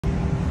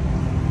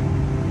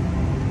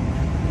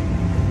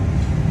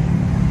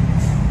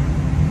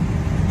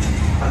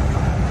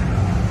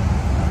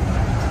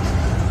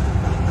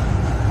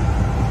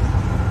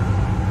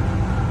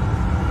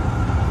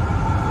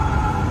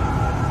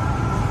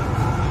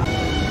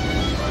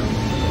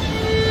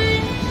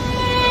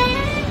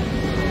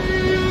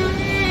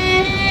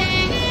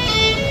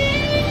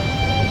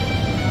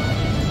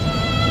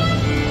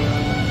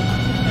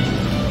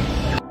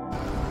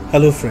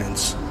Hello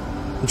friends,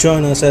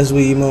 join us as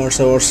we immerse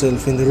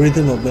ourselves in the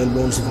rhythm of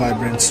Melbourne's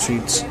vibrant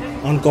streets,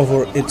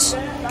 uncover its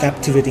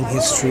captivating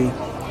history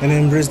and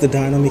embrace the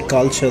dynamic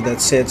culture that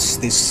sets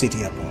this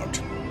city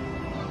apart.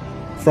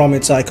 From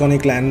its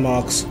iconic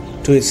landmarks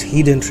to its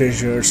hidden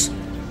treasures,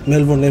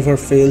 Melbourne never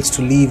fails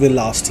to leave a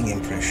lasting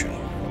impression.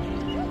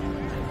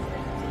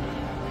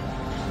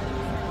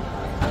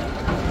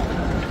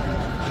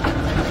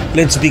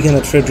 Let's begin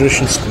at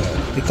Federation Square,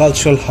 a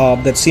cultural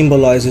hub that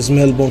symbolizes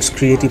Melbourne's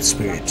creative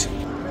spirit.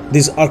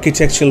 This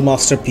architectural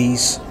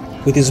masterpiece,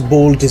 with its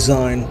bold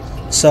design,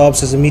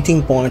 serves as a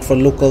meeting point for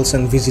locals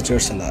and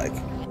visitors alike.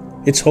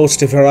 It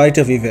hosts a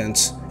variety of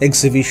events,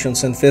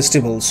 exhibitions and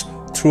festivals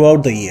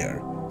throughout the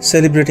year,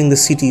 celebrating the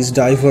city's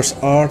diverse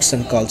arts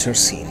and culture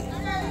scene.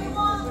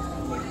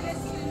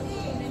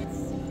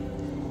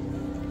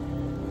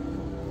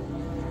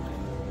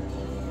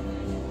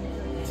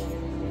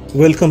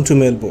 Welcome to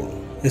Melbourne,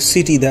 a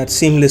city that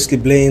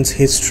seamlessly blends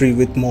history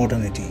with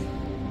modernity.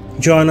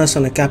 Join us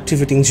on a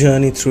captivating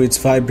journey through its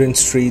vibrant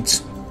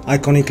streets,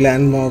 iconic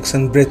landmarks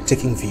and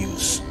breathtaking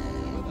views.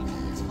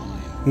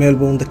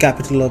 Melbourne, the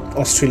capital of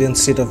Australian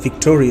state of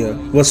Victoria,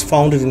 was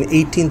founded in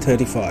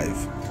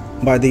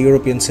 1835 by the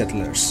European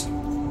settlers.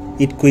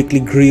 It quickly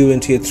grew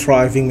into a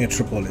thriving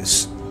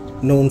metropolis,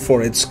 known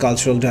for its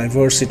cultural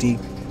diversity,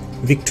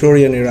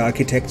 Victorian-era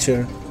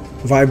architecture,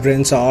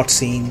 vibrant art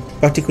scene,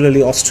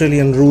 particularly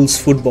Australian rules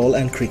football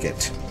and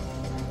cricket.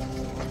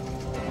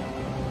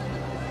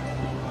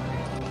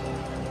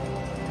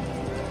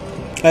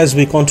 As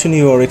we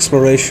continue our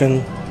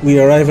exploration, we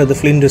arrive at the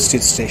Flinders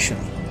station,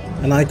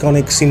 an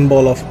iconic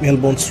symbol of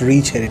Melbourne's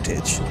rich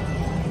heritage.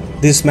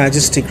 This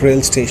majestic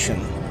rail station,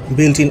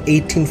 built in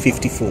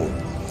 1854,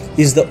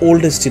 is the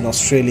oldest in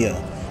Australia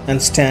and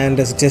stands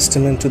as a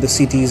testament to the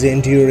city's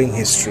enduring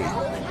history.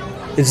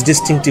 Its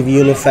distinctive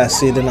yellow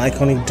facade and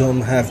iconic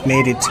dome have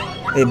made it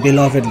a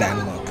beloved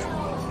landmark.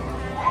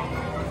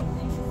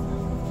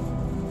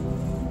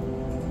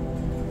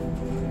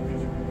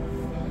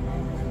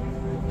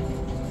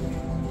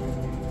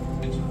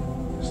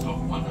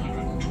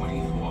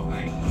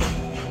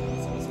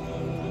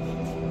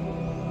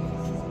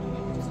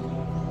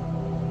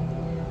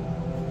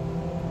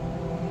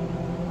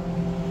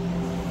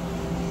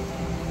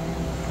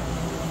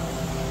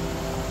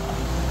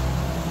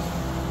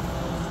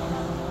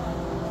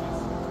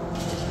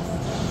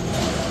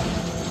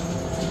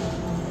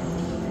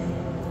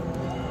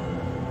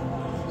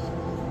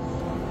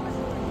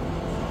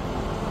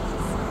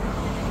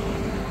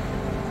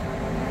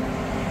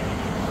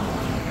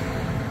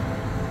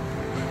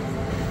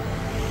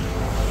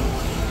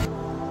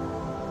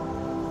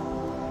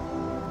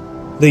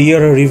 The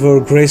Yarra River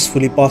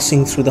gracefully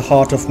passing through the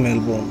heart of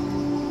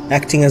Melbourne,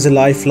 acting as a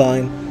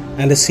lifeline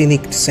and a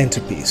scenic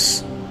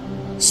centerpiece.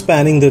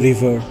 Spanning the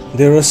river,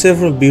 there are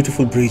several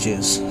beautiful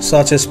bridges,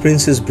 such as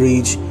Princess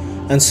Bridge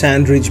and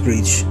Sandridge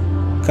Bridge,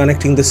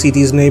 connecting the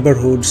city's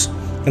neighborhoods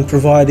and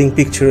providing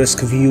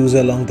picturesque views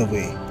along the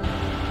way.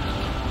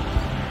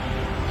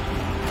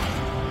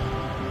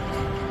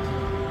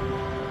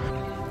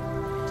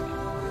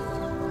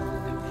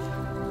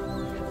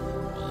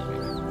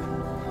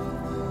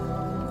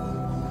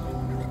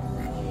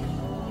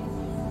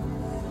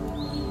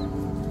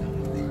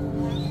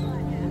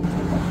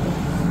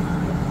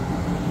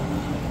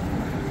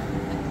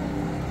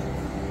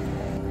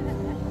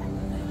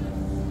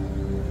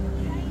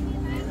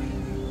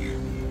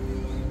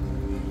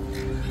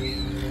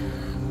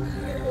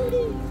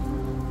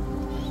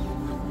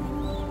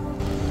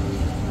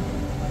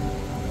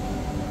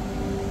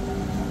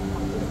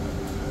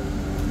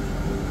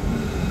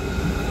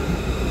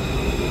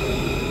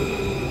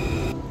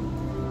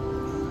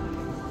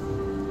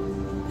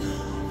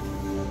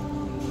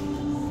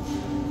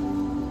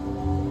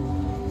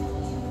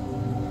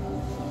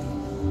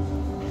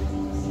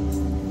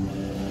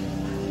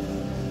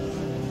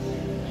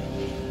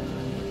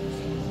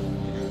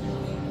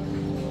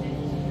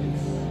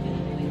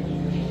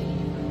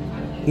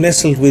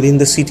 Nestled within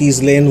the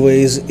city's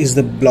laneways is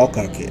the Block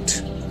Arcade,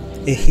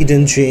 a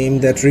hidden gem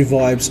that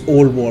revives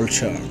old-world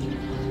charm.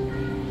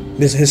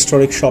 This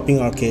historic shopping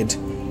arcade,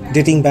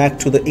 dating back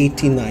to the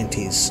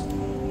 1890s,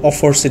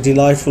 offers a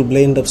delightful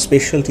blend of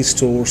specialty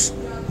stores,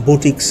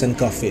 boutiques and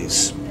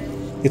cafes.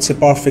 It's a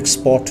perfect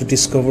spot to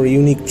discover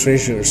unique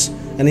treasures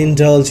and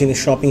indulge in a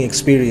shopping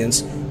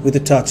experience with a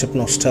touch of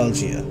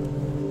nostalgia.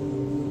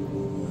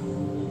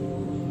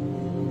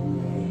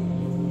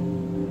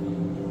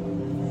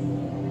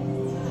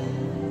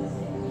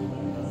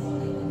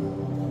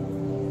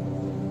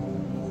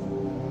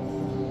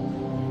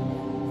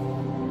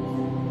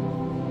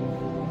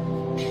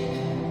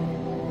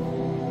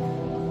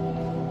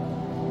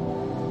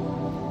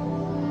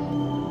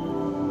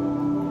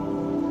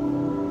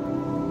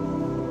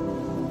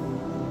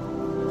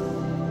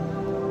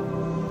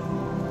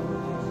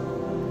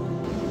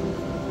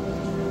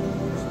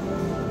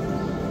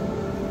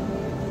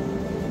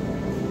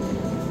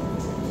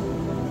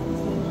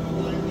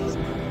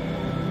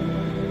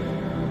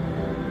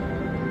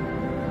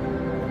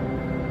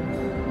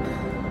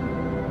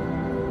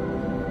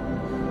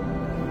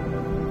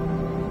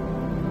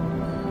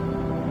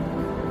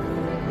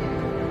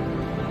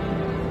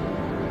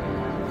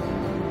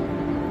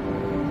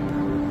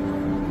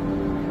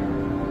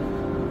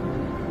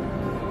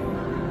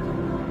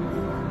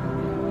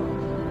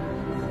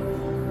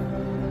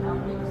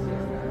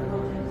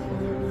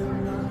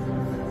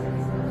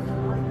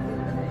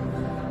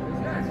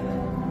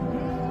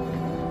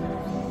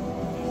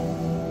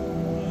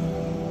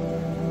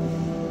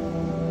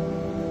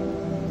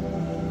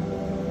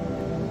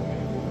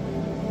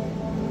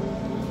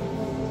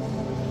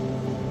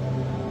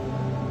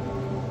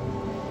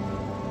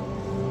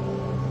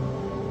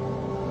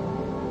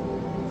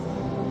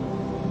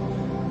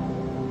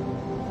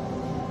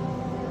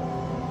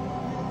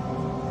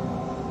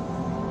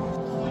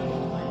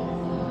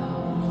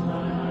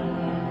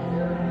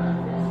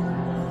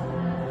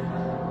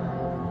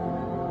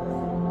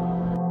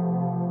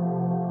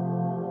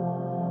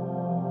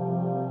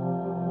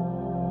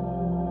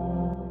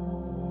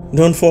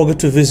 Don't forget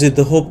to visit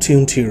the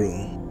Hopetoun Tea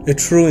Room, a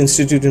true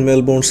institute in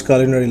Melbourne's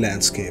culinary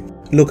landscape.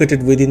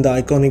 Located within the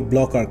iconic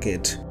Block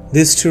Arcade,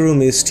 this tea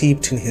room is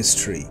steeped in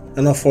history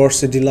and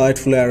offers a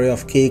delightful array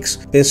of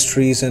cakes,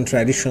 pastries and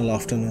traditional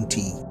afternoon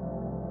tea.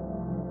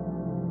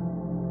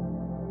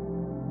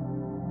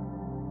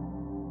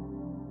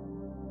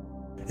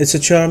 It's a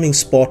charming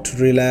spot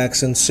to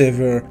relax and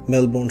savor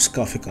Melbourne's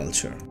coffee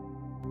culture.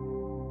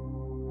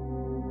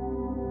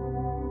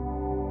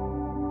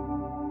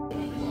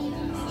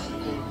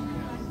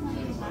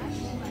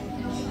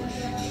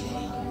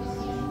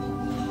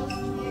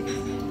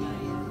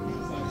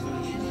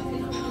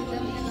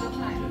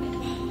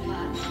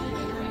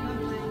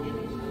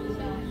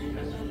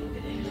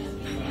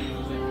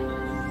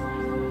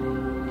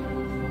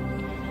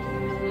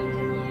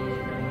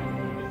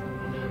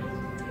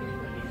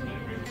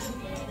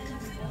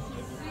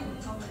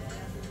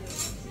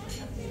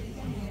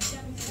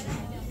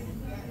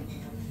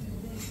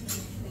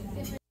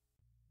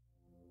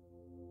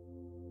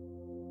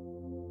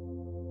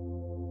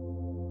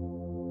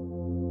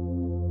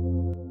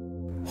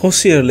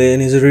 Hosier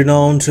Lane is a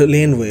renowned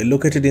laneway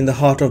located in the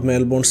heart of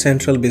Melbourne's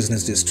central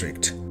business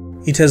district.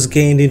 It has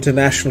gained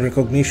international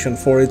recognition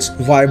for its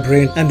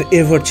vibrant and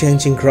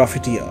ever-changing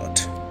graffiti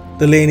art.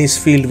 The lane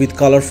is filled with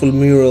colorful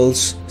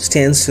murals,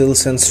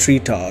 stencils and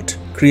street art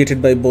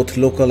created by both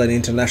local and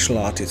international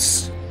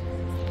artists.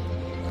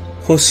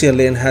 Hosier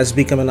Lane has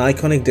become an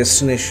iconic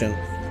destination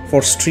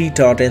for street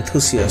art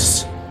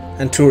enthusiasts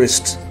and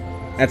tourists,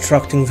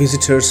 attracting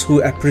visitors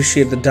who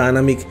appreciate the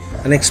dynamic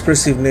and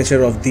expressive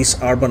nature of this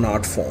urban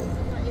art form.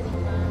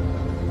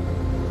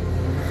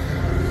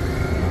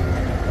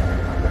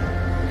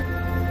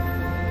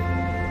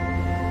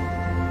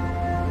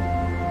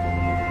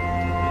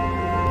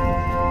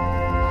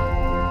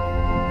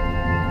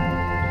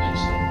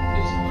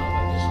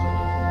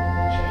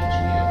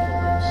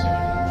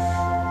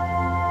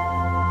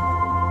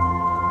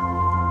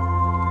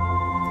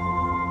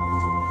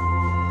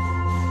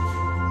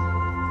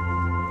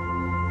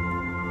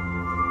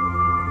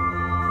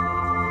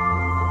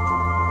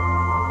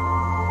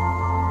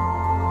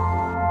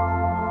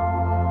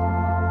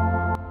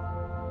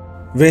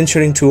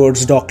 Venturing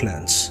towards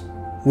Docklands,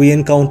 we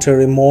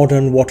encounter a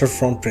modern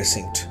waterfront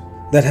precinct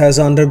that has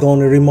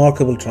undergone a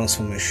remarkable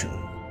transformation.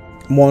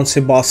 Once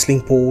a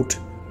bustling port,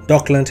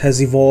 Docklands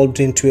has evolved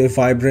into a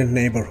vibrant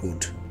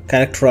neighborhood,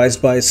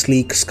 characterized by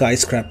sleek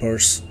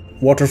skyscrapers,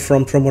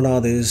 waterfront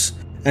promenades,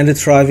 and a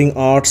thriving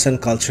arts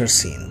and culture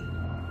scene.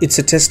 It's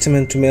a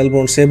testament to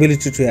Melbourne's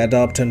ability to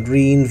adapt and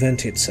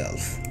reinvent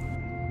itself.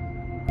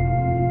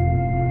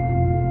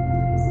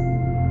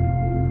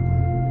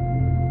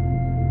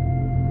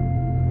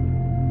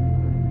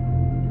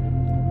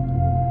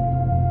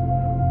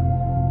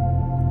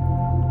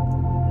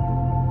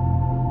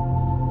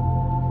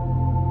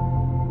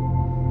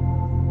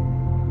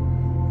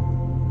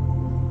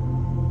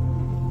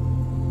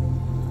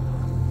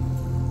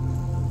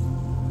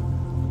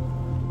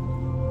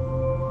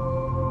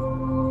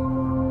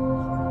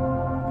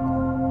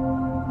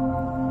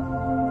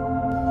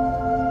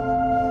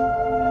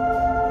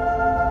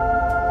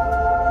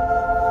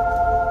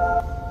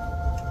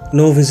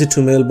 No visit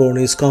to Melbourne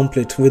is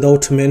complete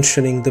without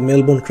mentioning the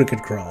Melbourne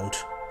Cricket Ground,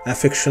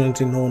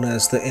 affectionately known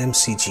as the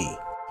MCG.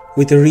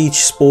 With a rich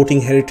sporting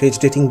heritage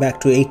dating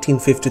back to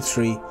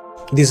 1853,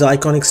 this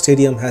iconic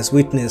stadium has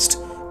witnessed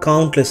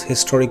countless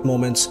historic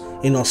moments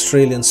in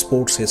Australian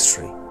sports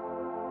history.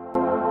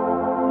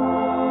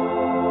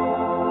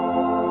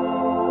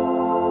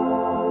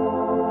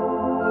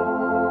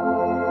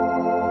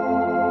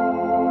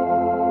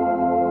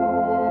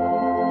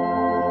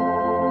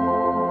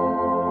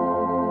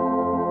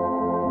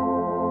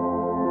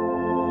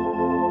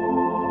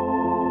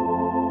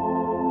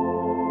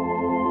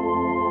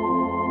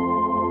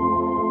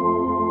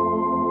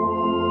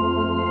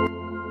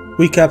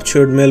 We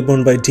captured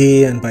Melbourne by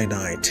day and by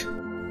night.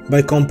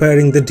 By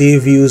comparing the day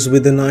views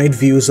with the night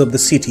views of the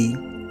city,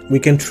 we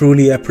can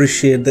truly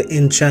appreciate the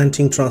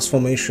enchanting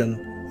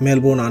transformation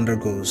Melbourne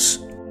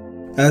undergoes.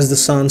 As the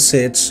sun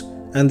sets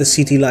and the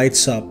city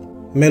lights up,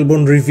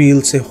 Melbourne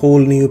reveals a whole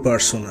new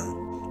persona.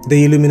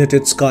 The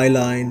illuminated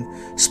skyline,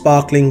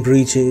 sparkling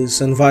bridges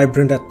and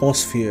vibrant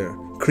atmosphere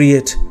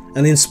create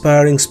an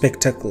inspiring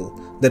spectacle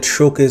that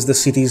showcase the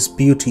city's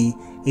beauty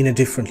in a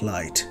different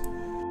light.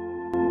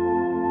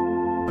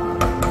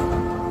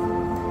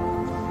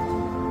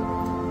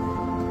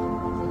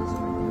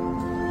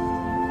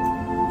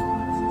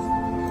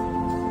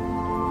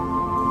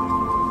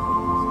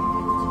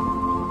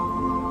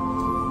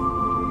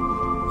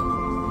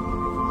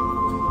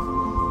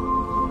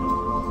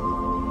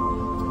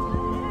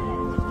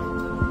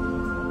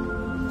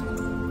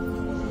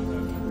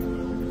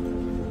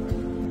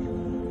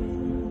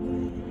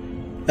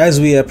 As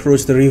we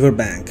approach the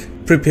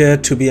riverbank, prepare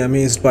to be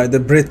amazed by the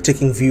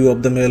breathtaking view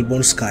of the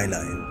Melbourne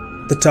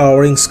skyline. The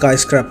towering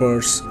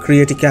skyscrapers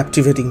create a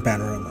captivating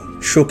panorama,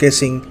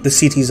 showcasing the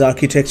city's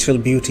architectural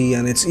beauty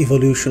and its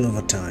evolution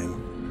over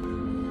time.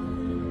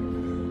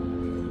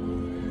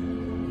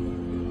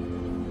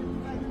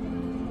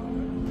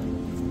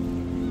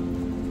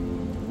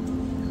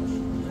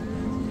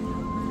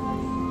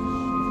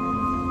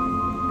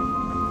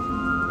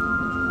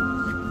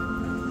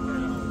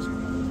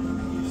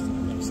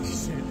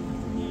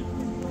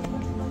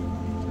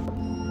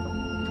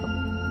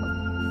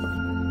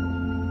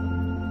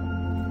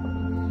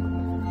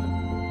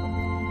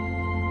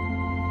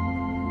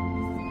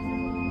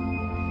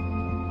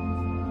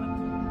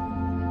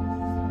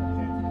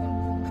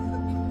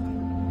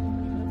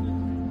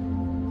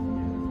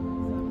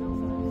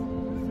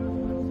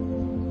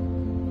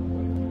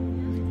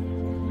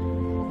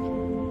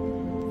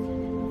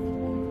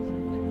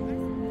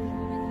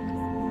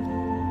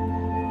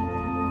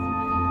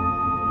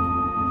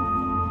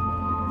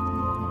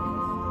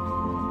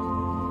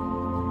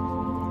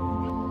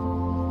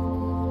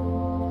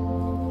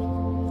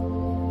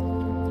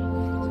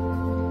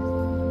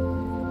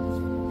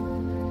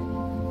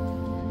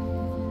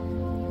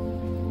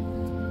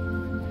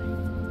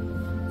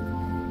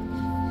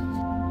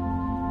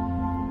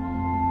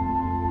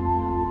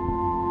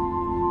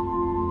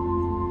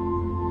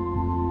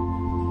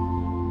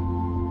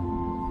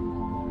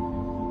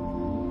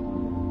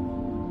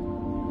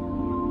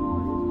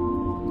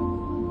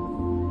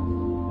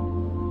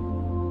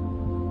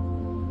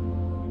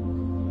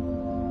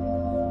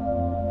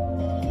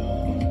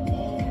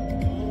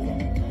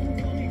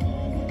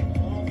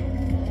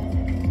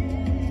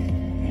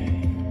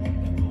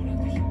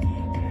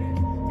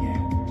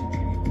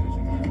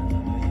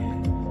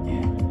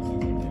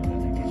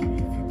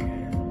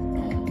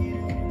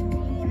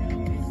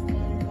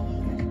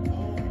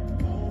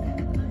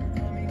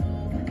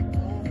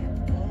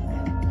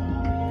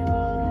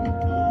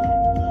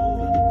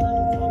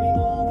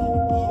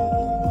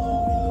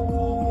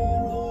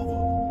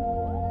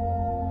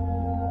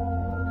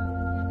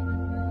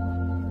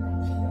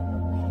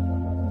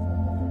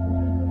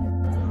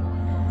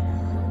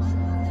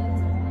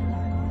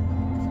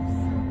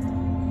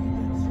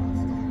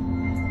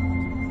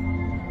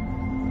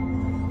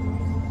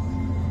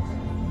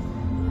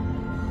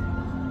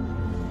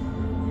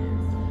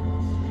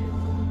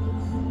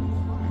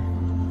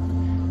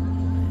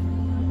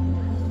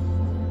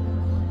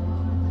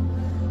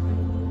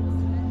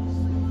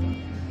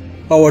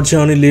 Our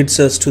journey leads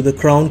us to the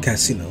Crown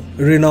Casino,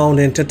 a renowned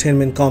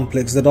entertainment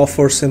complex that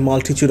offers a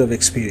multitude of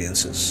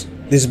experiences.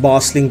 This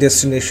bustling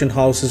destination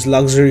houses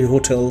luxury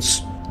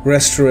hotels,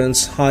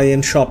 restaurants,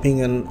 high-end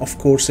shopping, and of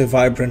course a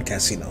vibrant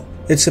casino.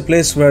 It's a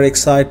place where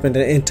excitement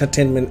and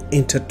entertainment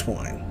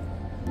intertwine.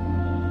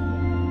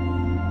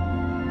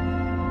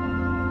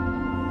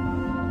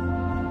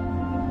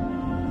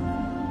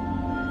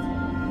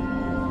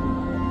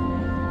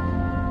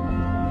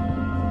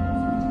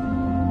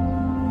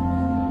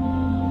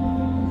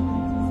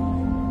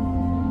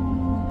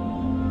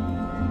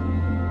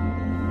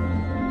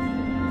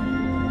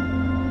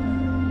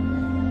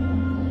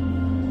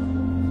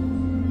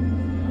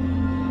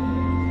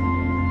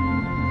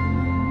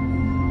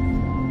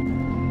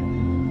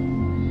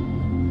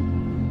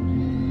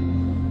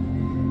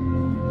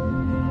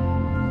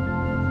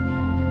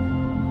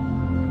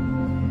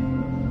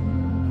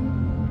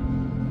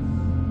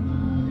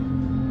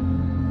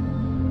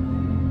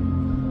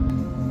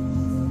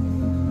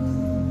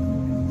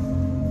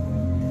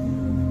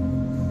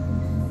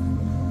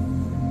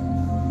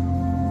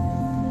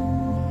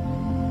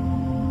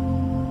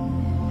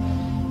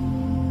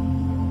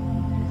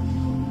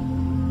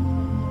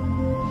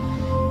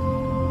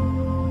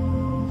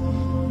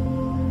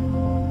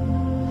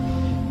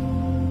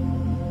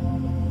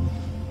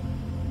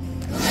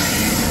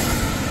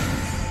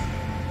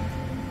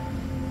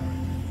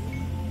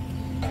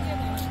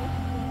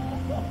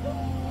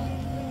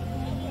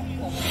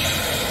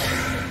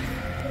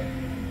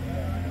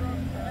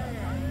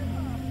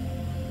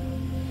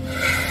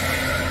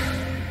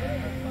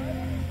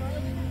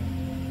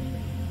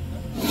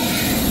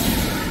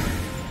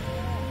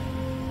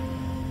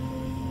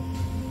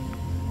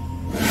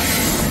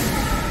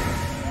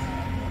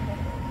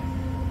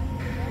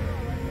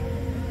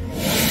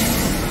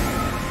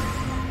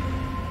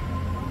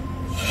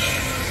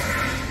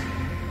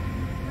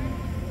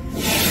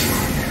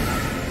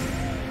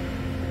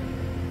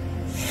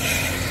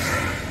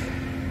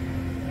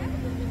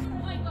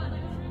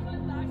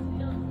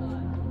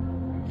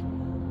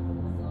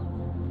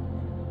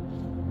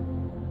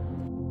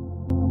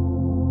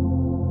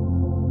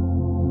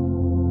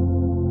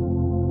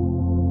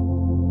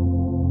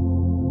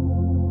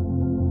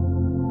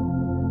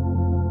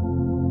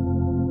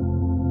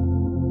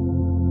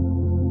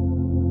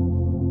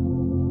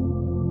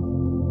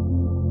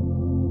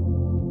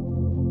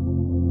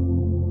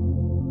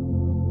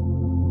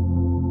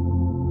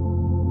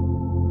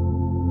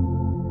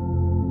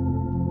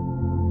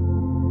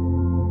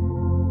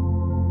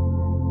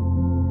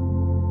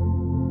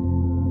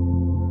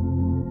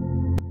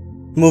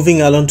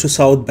 Moving along to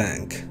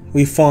Southbank,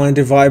 we find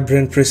a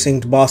vibrant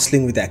precinct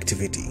bustling with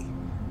activity.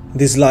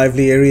 This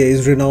lively area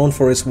is renowned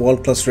for its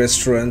world-class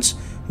restaurants,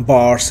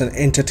 bars and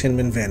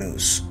entertainment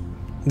venues.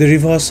 The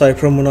riverside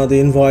promenade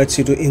invites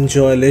you to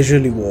enjoy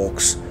leisurely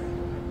walks,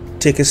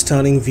 take a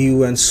stunning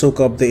view and soak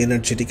up the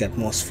energetic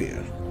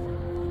atmosphere.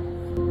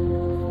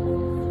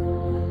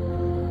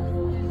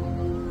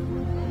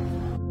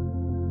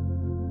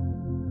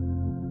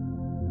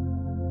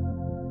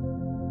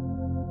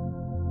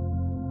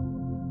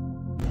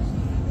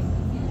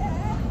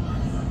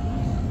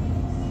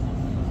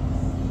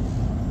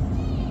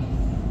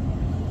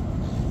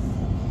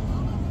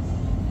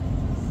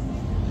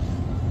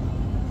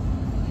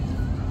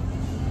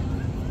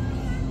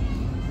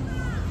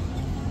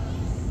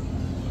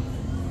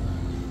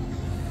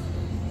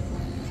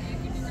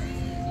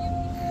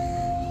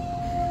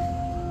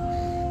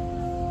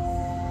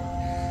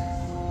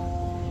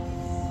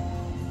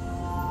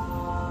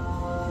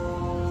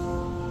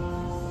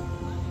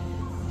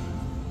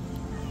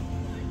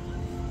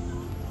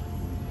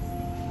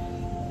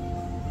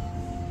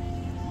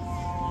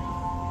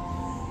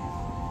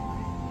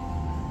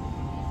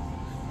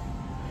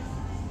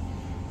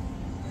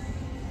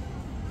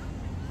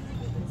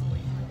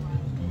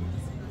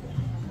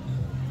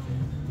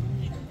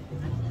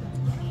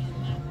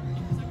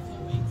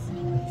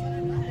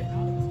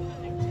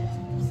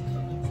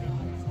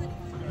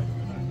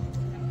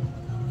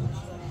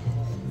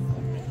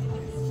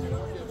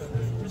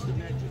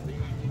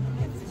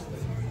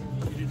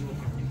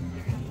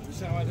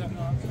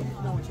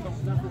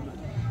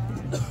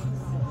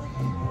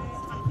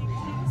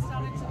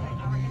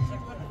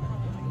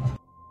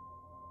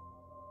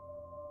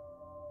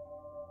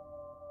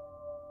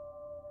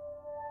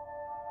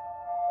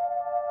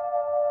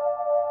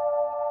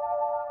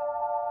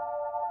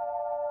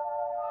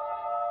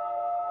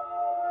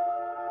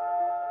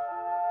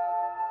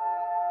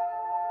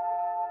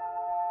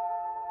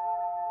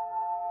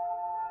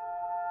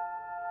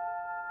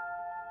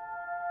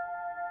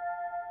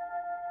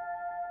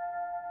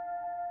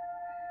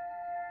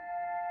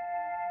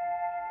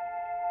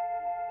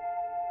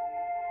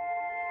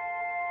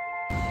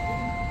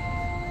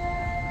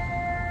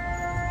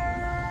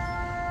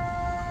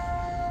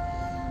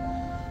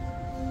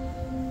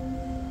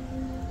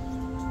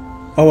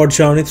 Our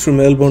journey through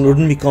Melbourne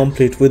wouldn't be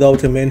complete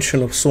without a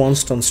mention of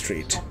Swanston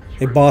Street,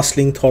 a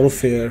bustling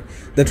thoroughfare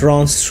that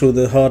runs through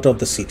the heart of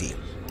the city.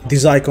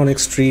 This iconic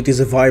street is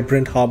a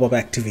vibrant hub of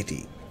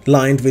activity,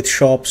 lined with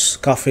shops,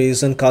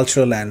 cafes, and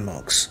cultural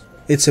landmarks.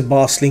 It's a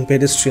bustling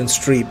pedestrian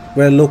street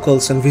where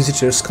locals and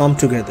visitors come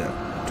together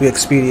to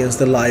experience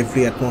the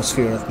lively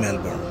atmosphere of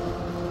Melbourne.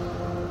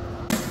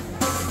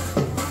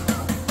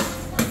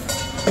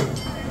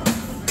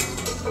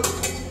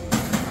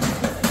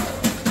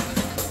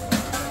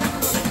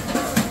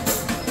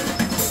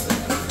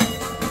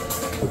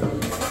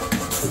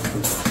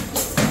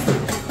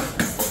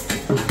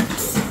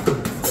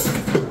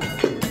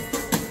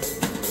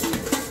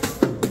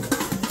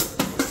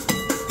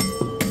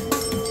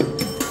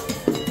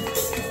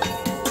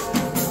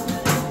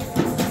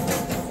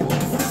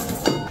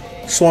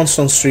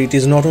 Swanston Street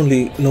is not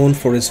only known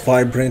for its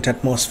vibrant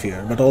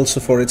atmosphere but also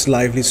for its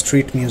lively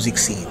street music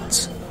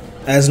scenes.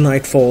 As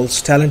night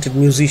falls, talented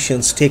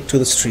musicians take to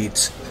the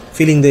streets,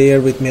 filling the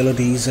air with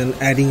melodies and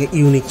adding a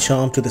unique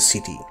charm to the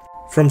city.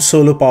 From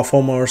solo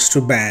performers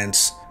to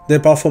bands, their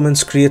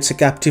performance creates a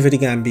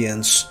captivating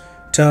ambience,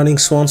 turning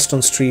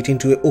Swanston Street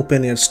into an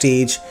open-air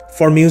stage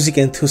for music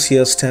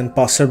enthusiasts and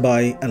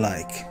passersby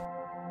alike.